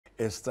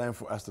it's time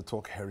for us to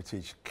talk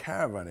Heritage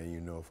Caravan. And you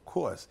know, of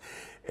course,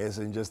 it's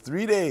in just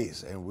 3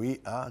 days and we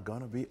are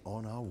going to be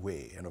on our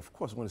way. And of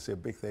course, I want to say a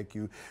big thank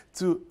you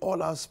to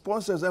all our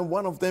sponsors. And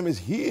one of them is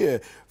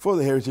here for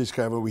the Heritage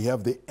Caravan. We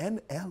have the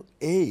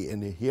NLA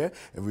in here.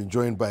 And we're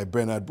joined by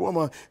Bernard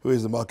Boma, who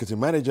is the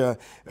marketing manager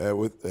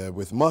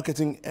with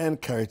marketing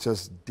and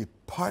characters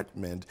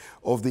department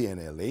of the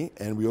NLA.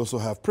 And we also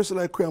have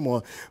Priscilla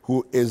Kuyamo,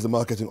 who is the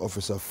marketing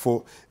officer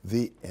for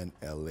the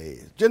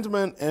NLA.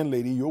 Gentlemen and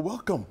lady, you're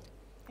welcome.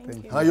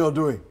 Thank you. How y'all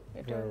doing?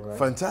 Very well.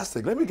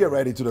 Fantastic. Let me get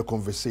right into the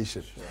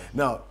conversation. Sure.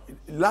 Now,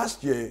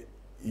 last year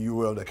you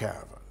were on the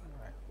Caravan.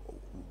 Right.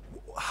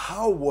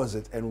 How was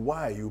it and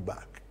why are you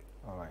back?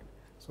 All right.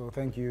 So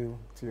thank you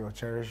to your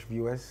cherished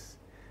viewers.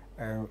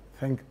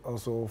 Thank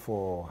also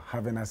for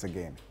having us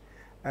again.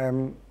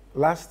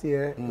 Last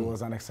year it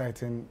was an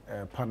exciting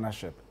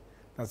partnership.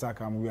 That's how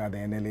come we at the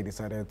NLA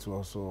decided to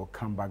also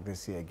come back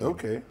this year again.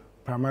 Okay.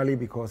 Primarily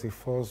because it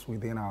falls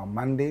within our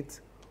mandate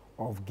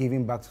of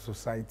giving back to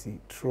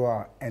society through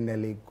our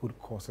NLA Good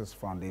Causes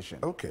Foundation.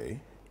 Okay.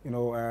 You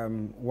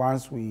know,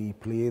 once we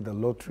play the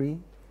lottery,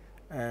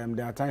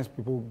 there are times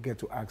people get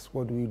to ask,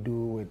 what do we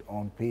do with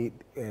unpaid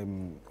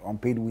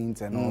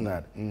wins and all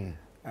that?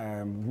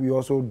 We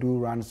also do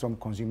run some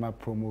consumer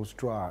promos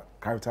through our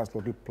Caritas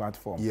Lottery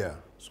platform. Yeah.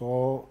 So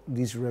all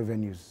these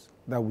revenues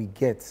that we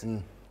get,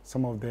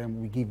 some of them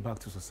we give back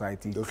to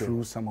society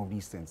through some of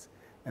these things.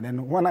 And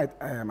then when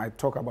I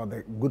talk about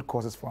the Good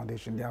Causes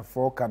Foundation, there are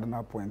 4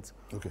 cardinal points.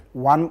 Okay.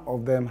 One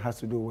of them has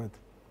to do with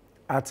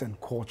arts and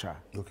culture.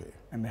 Okay.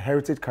 And the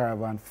Heritage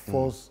Caravan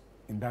falls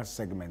in that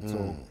segment.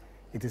 So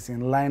it is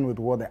in line with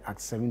what the Act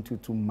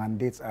 722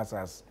 mandates us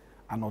as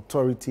an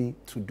authority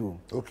to do.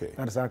 Okay.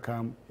 That is how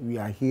come we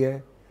are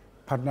here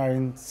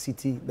partnering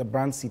Citi, the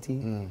brand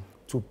Citi,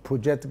 to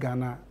project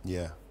Ghana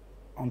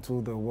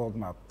onto the world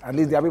map. At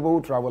least there are people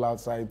who travel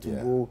outside to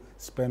go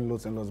spend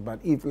loads and loads. But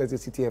if, let's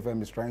say, Citi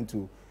FM is trying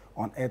to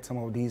unearth some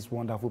of these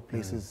wonderful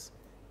places,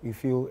 we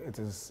feel it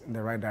is in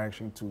the right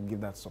direction to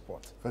give that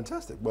support.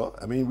 Fantastic. Well,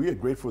 I mean, we are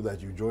grateful that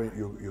you joined,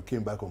 you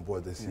came back on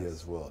board this year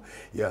as well.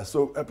 Yeah,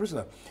 so,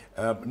 Priscilla,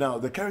 now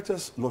the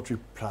Caritas Lottery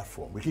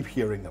platform, we keep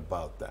hearing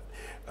about that.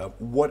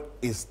 What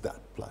is that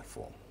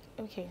platform?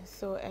 Okay,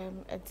 so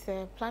it's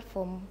a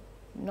platform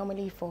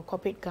normally for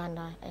corporate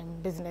Ghana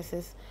and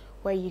businesses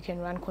where you can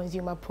run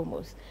consumer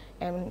promos.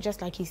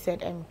 Just like he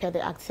said, per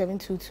the Act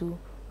 722,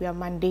 we are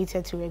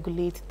mandated to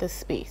regulate this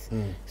space.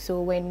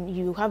 So when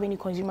you have any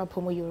consumer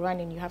promo you're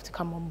running, you have to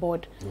come on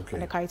board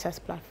on the Caritas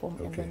platform,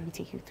 and then we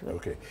take you through it.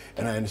 Okay.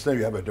 And I understand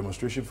you have a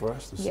demonstration for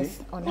us to see?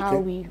 Yes, on how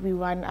we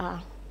run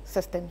our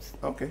systems.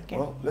 Okay,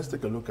 well, let's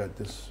take a look at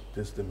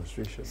this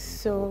demonstration.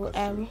 So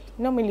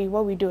normally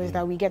what we do is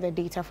that we get the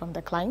data from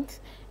the client,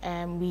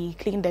 and we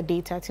clean the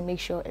data to make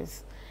sure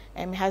it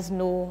has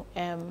no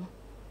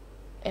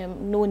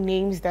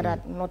names that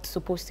are not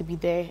supposed to be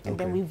there, and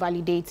then we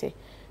validate it.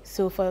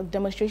 So for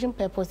demonstration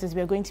purposes,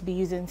 we're going to be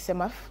using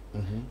CEMAF,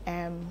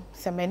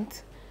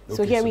 cement.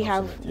 So here we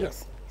have,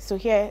 so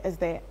here is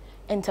the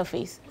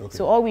interface.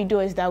 So all we do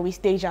is that we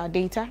stage our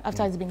data.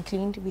 After it's been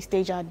cleaned, we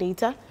stage our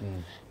data.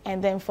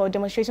 And then for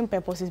demonstration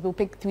purposes, we'll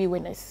pick 3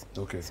 winners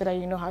so that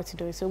you know how to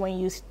do it. So when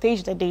you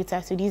stage the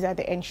data, so these are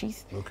the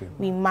entries.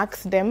 We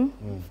max them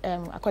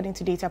according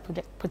to data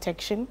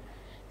protection.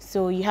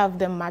 So you have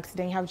them maxed,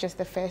 then you have just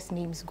the first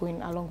names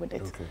going along with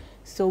it.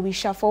 So we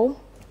shuffle,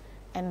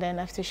 and then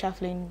after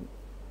shuffling,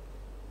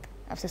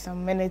 after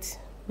some minutes,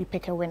 we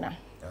pick a winner.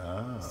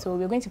 So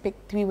we're going to pick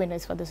 3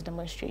 winners for this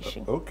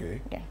demonstration.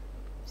 Yeah.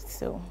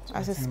 So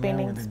as a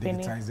spinning.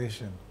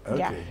 Digitization.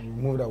 Yeah. We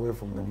moved away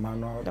from the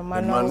manual. The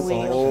manual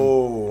way.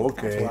 Oh,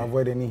 okay. To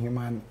avoid any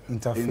human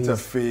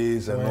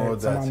interface and all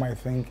that. Someone might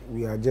think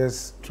we are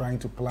just trying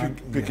to plan.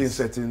 Picking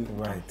certain.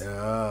 Right.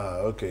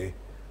 Okay.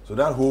 So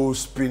that whole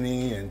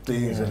spinning and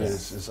things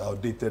is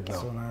outdated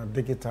now. So now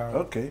digital.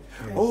 Okay.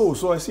 Yes. Oh,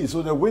 so I see.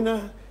 So the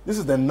winner, this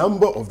is the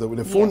number of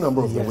the phone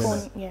number of the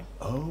winner.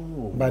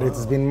 Oh. But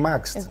it's been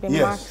maxed. It's been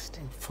maxed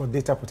for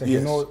data protection.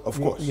 You know,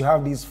 of course. You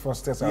have these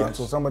fosters out,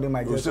 so somebody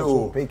might just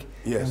also pick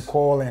and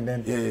call, and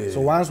then.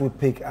 So once we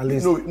pick, at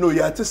least. No,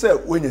 you have to say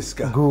when it's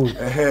good.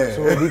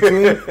 So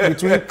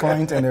between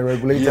client and the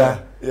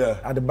regulator,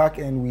 at the back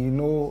end, we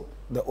know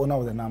the owner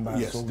of the number.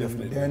 Yes, so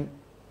definitely. Then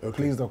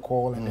place the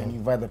call and then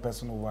invite the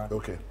person over,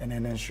 and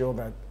then ensure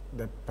that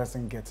the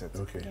person gets it.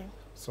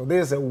 So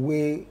there's a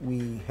way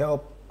we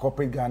help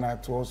corporate Ghana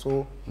to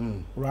also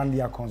run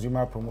their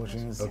consumer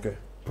promotions,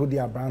 put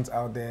their brands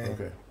out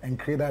there, and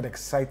create that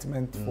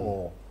excitement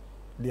for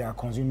their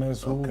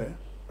consumers who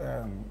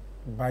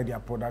buy their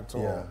products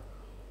or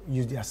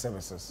use their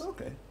services.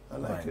 Okay, I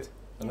like it.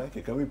 I like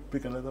it. Can we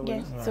pick another one?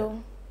 Yeah.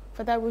 So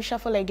for that, we'll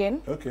shuffle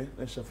again. Okay,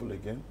 let's shuffle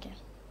again. Okay.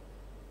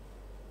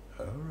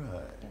 All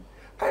right.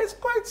 It's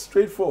quite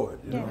straightforward,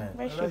 you know.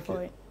 Very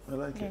straightforward. I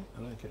like it.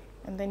 I like it.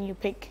 And then you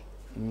pick.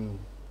 And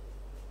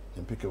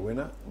pick a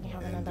winner.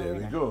 And there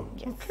we go.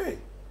 Yes. Okay.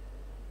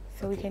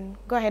 So we can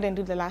go ahead and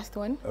do the last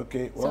one.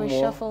 Okay. So we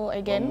shuffle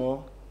again. One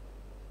more.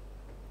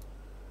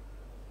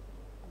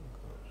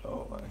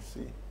 Oh, I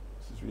see.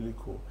 This is It's really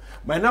cool.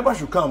 My number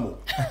should come.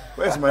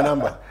 Where's my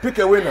number? Pick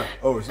a winner.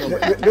 Oh, it's not my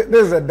number.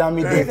 This is a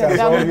dummy data.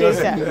 Dummy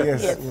data.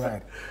 Yes,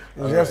 right.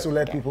 It's just to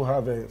let people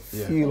have a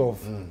feel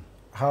of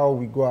how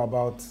we go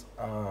about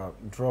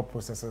draw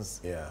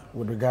processes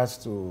with regards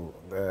to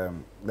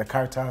the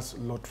Caritas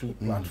lottery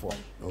platform.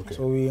 Okay.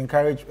 So we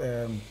encourage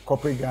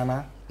corporate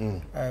Ghana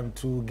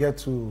to get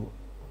to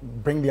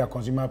bring their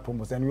consumer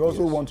promos. And we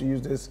also want to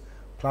use this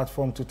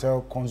platform to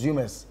tell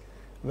consumers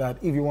that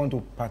if you want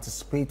to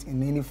participate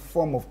in any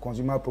form of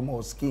consumer promo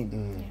or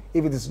scheme,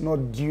 if it is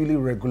not duly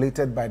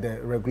regulated by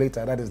the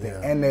regulator, that is the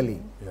NLA,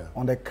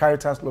 on the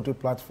Caritas lottery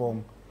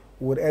platform,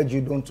 we would urge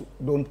you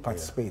don't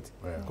participate.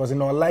 Because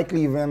in an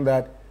unlikely event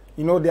that,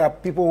 you know, there are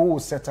people who will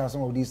set up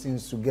some of these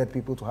things to get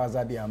people to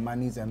hazard their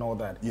monies and all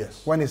that.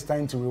 Yes. When it's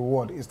time to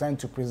reward, it's time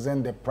to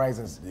present the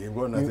prizes. You've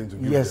got nothing to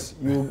give Yes,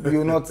 them. you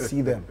will not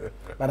see them.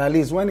 But at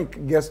least when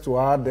it gets to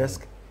our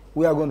desk,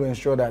 we are going to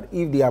ensure that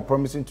if they are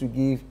promising to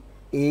give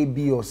A,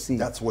 B, or C,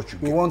 that's what you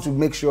we get. want to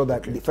make sure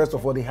that, first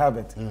of all, they have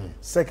it.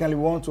 Secondly,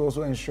 we want to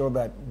also ensure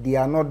that they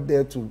are not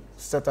there to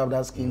set up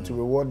that scheme to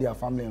reward their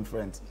family and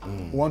friends.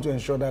 We want to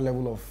ensure that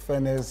level of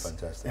fairness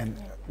and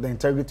the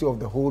integrity of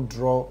the whole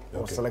draw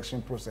or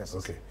selection process.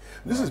 Okay.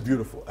 This is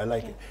beautiful. I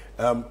like it.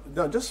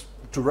 Now, just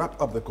to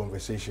wrap up the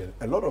conversation,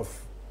 a lot of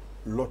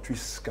lottery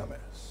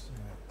scammers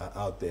are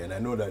out there, and I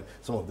know that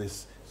some of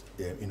these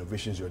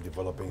innovations you're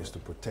developing is to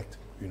protect,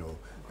 you know,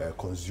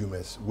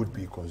 consumers,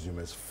 would-be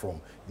consumers, from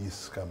these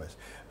scammers.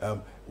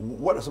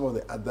 What are some of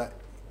the other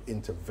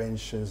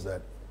interventions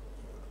that,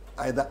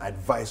 either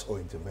advice or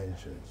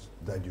interventions,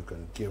 that you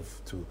can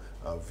give to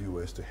our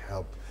viewers to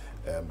help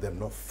them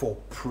not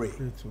fall prey,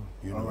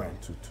 you know,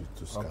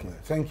 to scammers? Okay,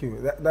 thank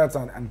you. That's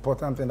an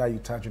important thing that you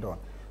touched on.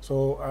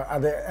 So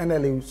at the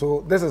NLA,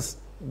 so this is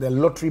the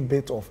lottery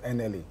bit of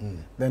NLA.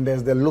 Then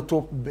there's the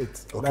lotto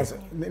bit. Okay. That's,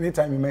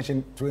 anytime you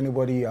mention to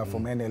anybody you are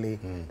from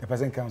NLA, the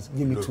person comes,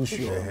 give me too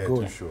sure.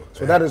 Good.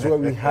 So that is where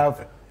we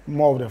have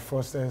more of the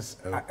fraudsters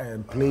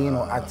playing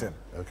or acting.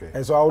 Okay.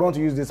 And so I want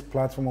to use this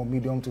platform or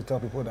medium to tell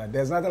people that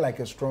there's nothing like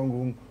a strong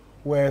room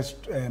where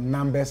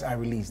numbers are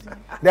released.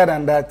 Other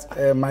than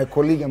that, my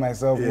colleague and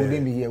myself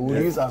wouldn't be here.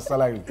 We'll use our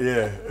salary.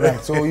 Right.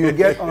 So you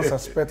get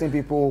unsuspecting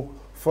people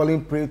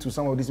falling prey to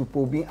some of these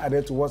people, being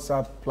added to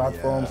WhatsApp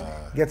platforms,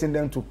 getting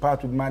them to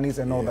part with monies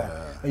and all that.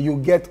 And you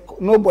get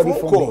nobody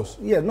from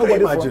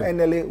nobody from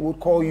NLA would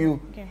call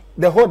you.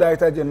 The whole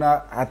director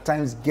general at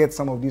times gets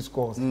some of these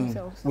calls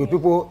with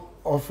people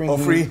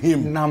offering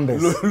him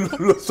numbers.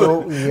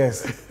 So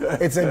yes,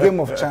 it's a game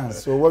of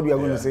chance. So what we are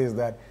going to say is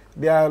that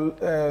there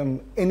are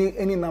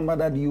any number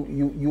that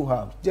you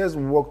have, just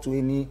walk to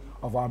any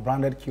of our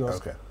branded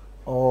kiosks.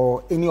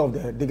 Or any of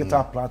the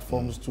digital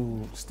platforms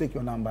to stick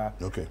your number.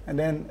 And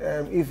then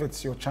if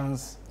it's your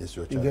chance,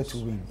 you get to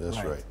win. That's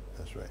right.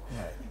 That's right.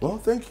 Well,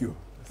 thank you.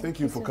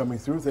 Thank you for coming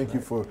through. Thank you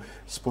for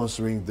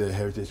sponsoring the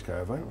Heritage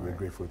Caravan. We're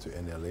grateful to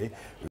NLA.